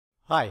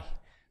Hi,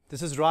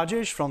 this is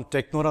Rajesh from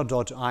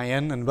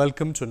Technora.in and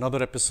welcome to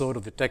another episode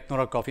of the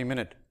Technora Coffee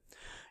Minute.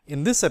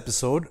 In this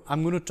episode,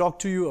 I'm going to talk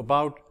to you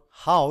about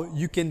how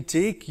you can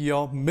take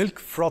your milk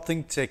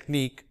frothing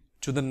technique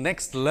to the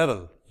next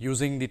level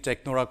using the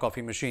Technora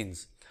coffee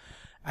machines,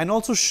 and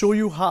also show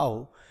you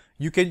how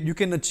you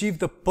can achieve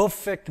the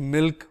perfect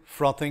milk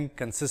frothing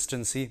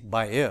consistency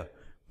by ear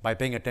by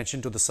paying attention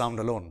to the sound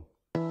alone.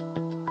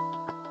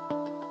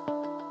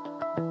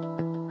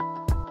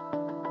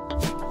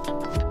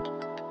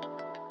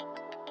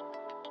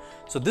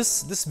 So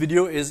this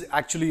video is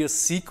actually a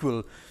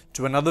sequel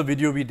to another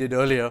video we did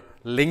earlier,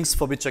 links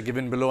for which are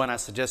given below, and I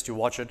suggest you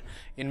watch it,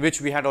 in which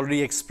we had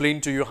already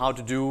explained to you how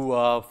to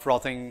do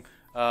frothing,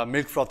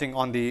 milk frothing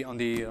on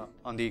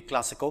the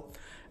classical.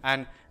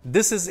 And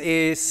this is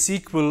a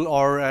sequel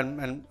or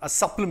a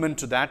supplement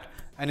to that,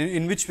 and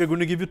in which we're going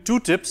to give you two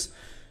tips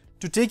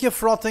to take your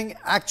frothing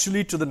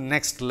actually to the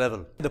next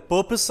level. The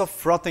purpose of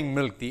frothing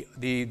milk,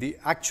 the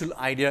actual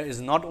idea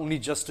is not only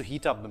just to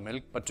heat up the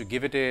milk, but to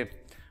give it a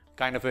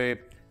kind of a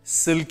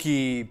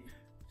silky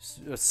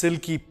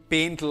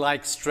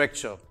paint-like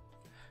structure.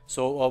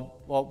 So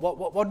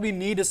what we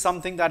need is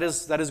something that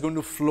is going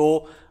to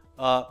flow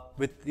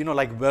with,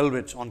 like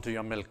velvet onto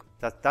your milk.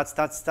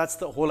 That's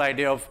the whole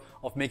idea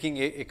of making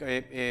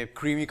a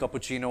creamy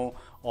cappuccino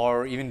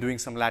or even doing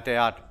some latte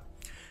art.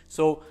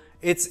 So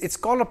it's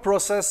called a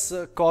process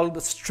called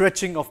the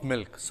stretching of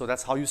milk. So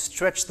that's how you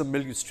stretch the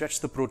milk, you stretch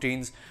the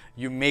proteins,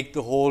 you make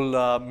the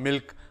whole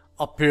milk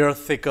appear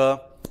thicker,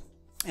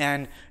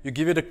 and you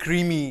give it a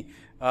creamy,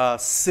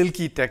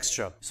 silky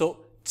texture.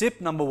 So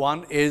tip number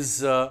one is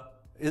the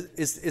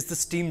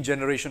steam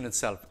generation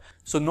itself.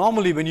 So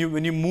normally when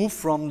you move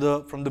from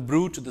the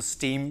brew to the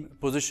steam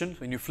position,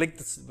 when you flick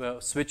the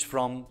switch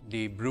from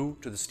the brew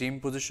to the steam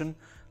position,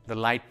 the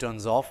light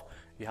turns off.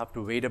 You have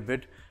to wait a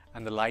bit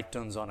and the light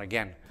turns on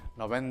again.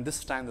 Now when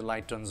this time the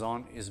light turns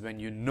on is when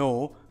you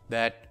know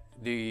that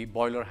the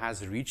boiler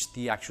has reached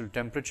the actual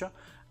temperature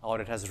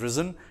or it has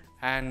risen,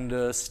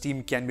 and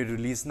steam can be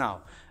released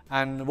now.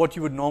 And what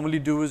you would normally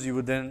do is you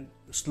would then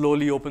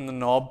slowly open the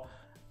knob,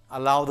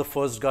 allow the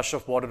first gush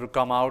of water to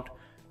come out,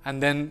 and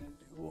then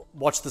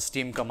watch the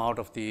steam come out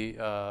of the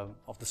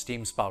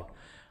steam spout.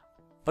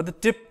 But the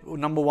tip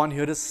number one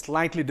here is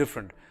slightly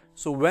different.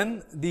 So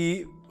when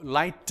the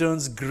light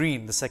turns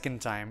green the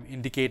second time,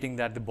 indicating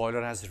that the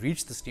boiler has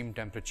reached the steam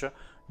temperature,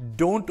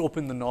 don't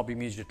open the knob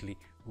immediately.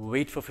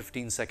 Wait for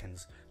 15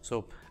 seconds.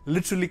 So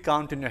literally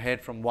count in your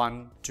head from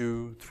 1,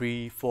 2,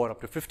 3, 4 up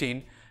to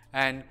 15,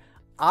 and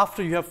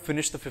after you have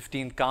finished the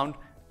 15 count,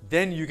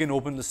 then you can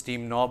open the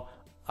steam knob,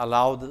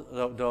 allow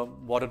the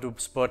water to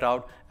spurt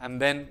out, and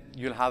then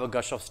you'll have a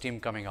gush of steam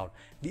coming out.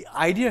 The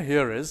idea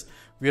here is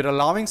we are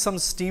allowing some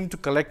steam to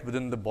collect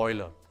within the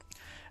boiler.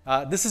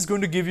 This is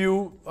going to give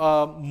you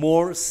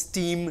more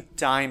steam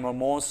time or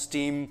more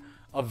steam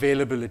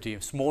availability,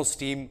 more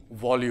steam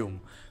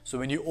volume. So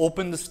when you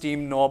open the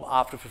steam knob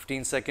after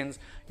 15 seconds,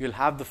 you'll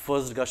have the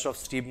first gush of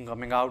steam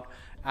coming out,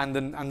 and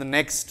the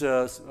next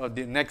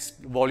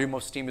volume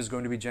of steam is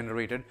going to be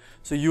generated.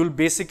 So you'll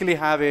basically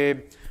have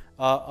a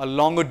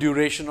longer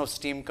duration of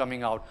steam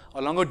coming out,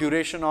 a longer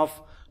duration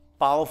of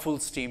powerful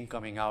steam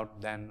coming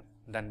out than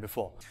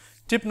before.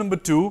 Tip number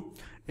two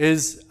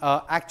is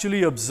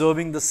actually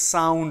observing the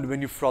sound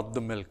when you froth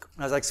the milk.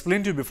 As I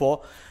explained to you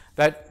before,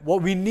 that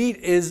what we need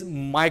is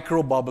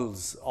micro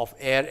bubbles of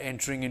air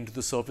entering into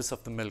the surface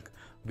of the milk.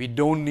 We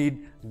don't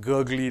need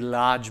gurgly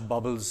large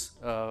bubbles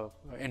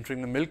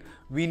entering the milk.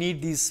 We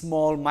need these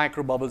small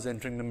micro bubbles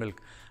entering the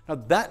milk. Now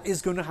that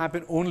is going to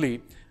happen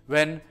only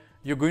when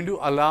you're going to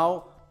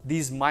allow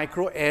these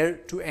micro air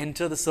to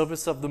enter the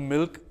surface of the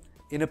milk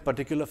in a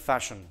particular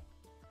fashion,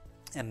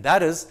 and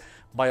that is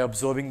by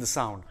observing the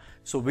sound.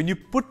 So when you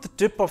put the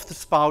tip of the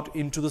spout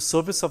into the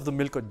surface of the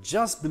milk or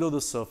just below the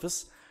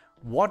surface,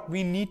 what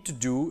we need to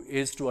do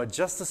is to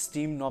adjust the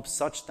steam knob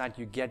such that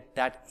you get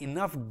that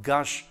enough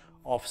gush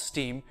of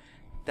steam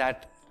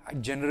that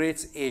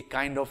generates a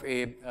kind of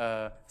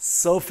a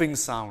surfing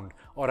sound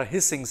or a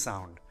hissing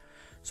sound.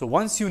 So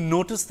once you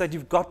notice that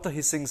you've got the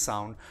hissing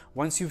sound,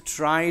 once you've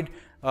tried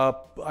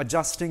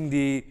adjusting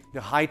the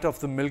height of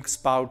the milk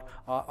spout,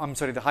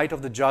 the height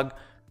of the jug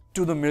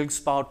to the milk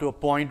spout to a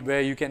point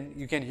where you can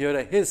hear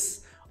a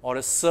hiss or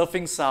a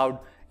surfing sound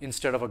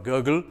instead of a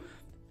gurgle,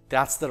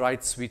 that's the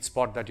right sweet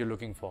spot that you're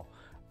looking for.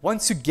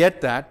 Once you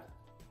get that,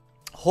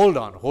 hold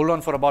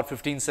on for about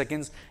 15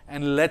 seconds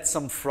and let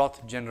some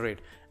froth generate.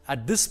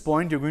 At this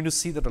point, you're going to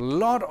see that a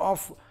lot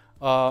of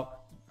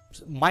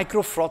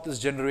micro froth is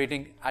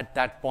generating at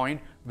that point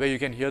where you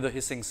can hear the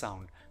hissing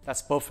sound.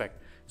 That's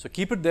perfect. So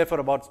keep it there for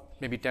about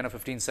maybe 10 or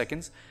 15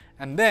 seconds,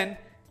 and then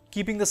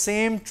keeping the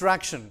same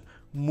traction,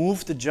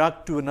 move the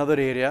jug to another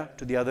area,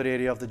 to the other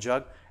area of the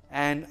jug,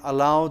 and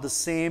allow the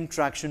same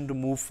traction to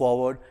move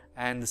forward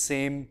and the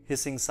same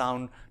hissing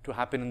sound to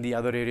happen in the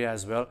other area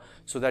as well,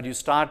 so that you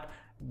start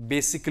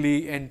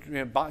basically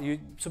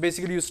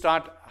you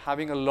start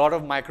having a lot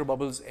of micro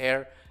bubbles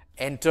air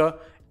enter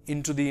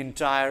into the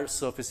entire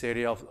surface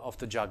area of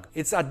the jug.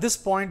 It's at this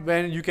point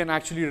when you can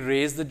actually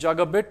raise the jug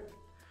a bit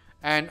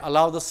and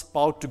allow the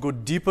spout to go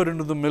deeper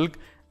into the milk,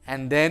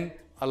 and then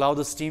allow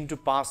the steam to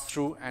pass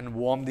through and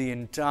warm the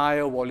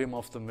entire volume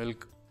of the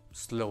milk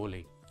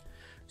slowly.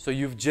 So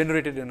you've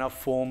generated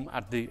enough foam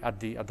at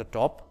the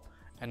top,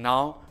 and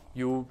now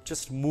you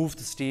just move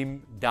the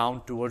steam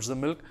down towards the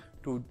milk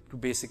to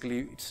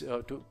basically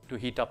to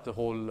heat up the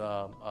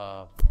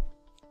whole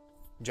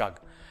jug.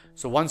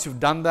 So once you've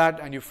done that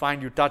and you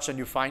touch and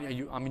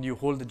you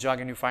hold the jug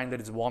and you find that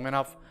it's warm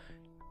enough,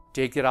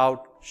 take it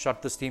out,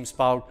 shut the steam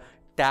spout,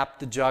 tap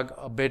the jug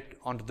a bit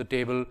onto the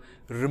table,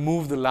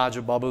 remove the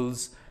larger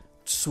bubbles,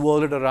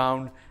 swirl it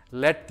around,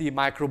 let the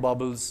micro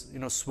bubbles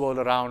swirl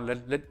around,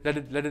 let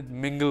it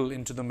mingle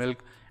into the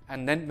milk,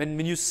 and then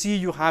when you see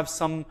you have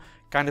some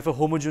kind of a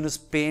homogeneous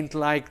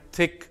paint-like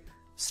thick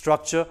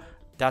structure,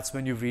 that's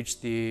when you've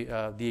reached the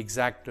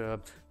exact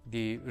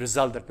the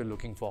result that we're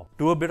looking for.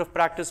 Do a bit of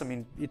practice. I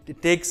mean,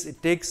 it takes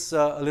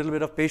a little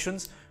bit of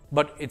patience,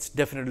 but it's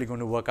definitely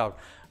going to work out.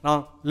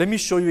 Now, let me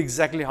show you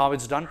exactly how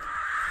it's done.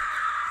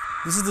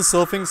 This is the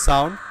surfing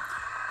sound,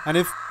 and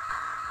if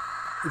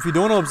you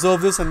don't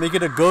observe this and make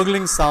it a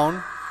gurgling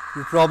sound,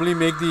 you probably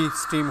make the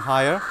steam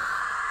higher.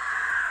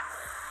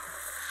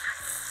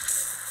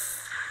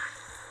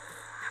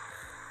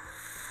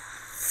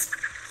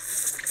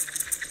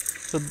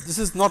 So this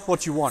is not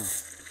what you want.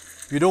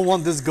 You don't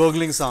want this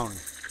gurgling sound.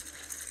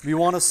 We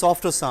want a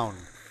softer sound.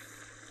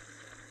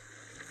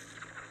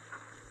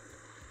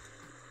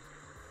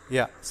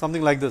 Yeah,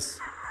 something like this.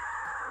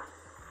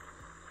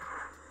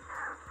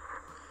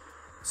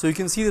 So you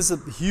can see there's a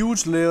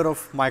huge layer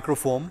of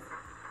microfoam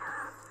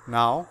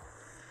now.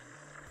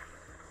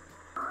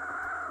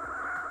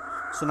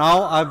 So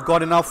now I've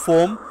got enough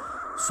foam,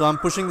 so I'm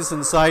pushing this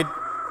inside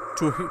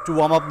to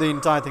warm up the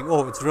entire thing.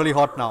 Oh, it's really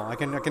hot now. I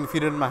can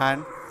feel it in my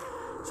hand.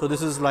 So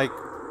this is like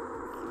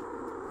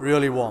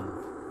really warm.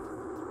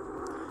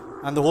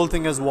 And the whole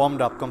thing has warmed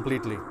up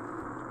completely.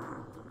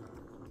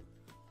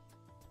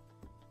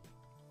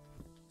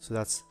 So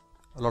that's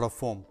a lot of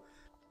foam.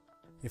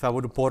 If I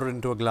were to pour it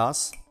into a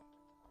glass,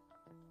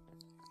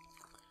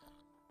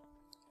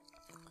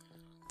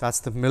 that's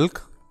the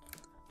milk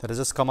that has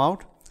just come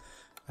out,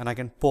 and I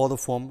can pour the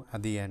foam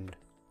at the end.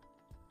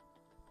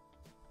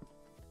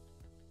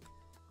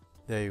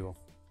 There you go.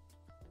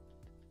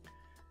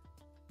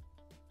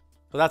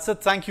 So that's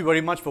it. Thank you very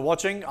much for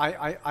watching.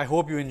 I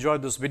hope you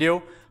enjoyed this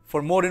video.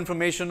 For more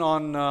information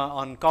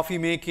on coffee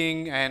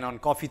making and on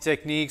coffee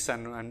techniques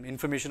and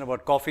information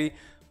about coffee,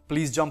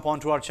 please jump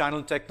onto our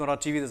channel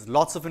Technora.tv. There's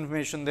lots of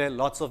information there,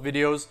 lots of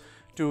videos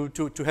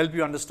to help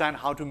you understand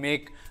how to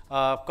make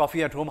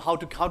coffee at home, how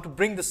to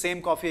bring the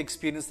same coffee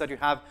experience that you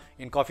have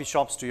in coffee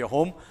shops to your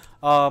home.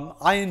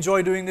 I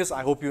enjoy doing this.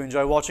 I hope you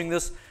enjoy watching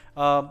this.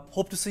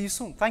 Hope to see you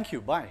soon. Thank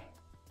you. Bye.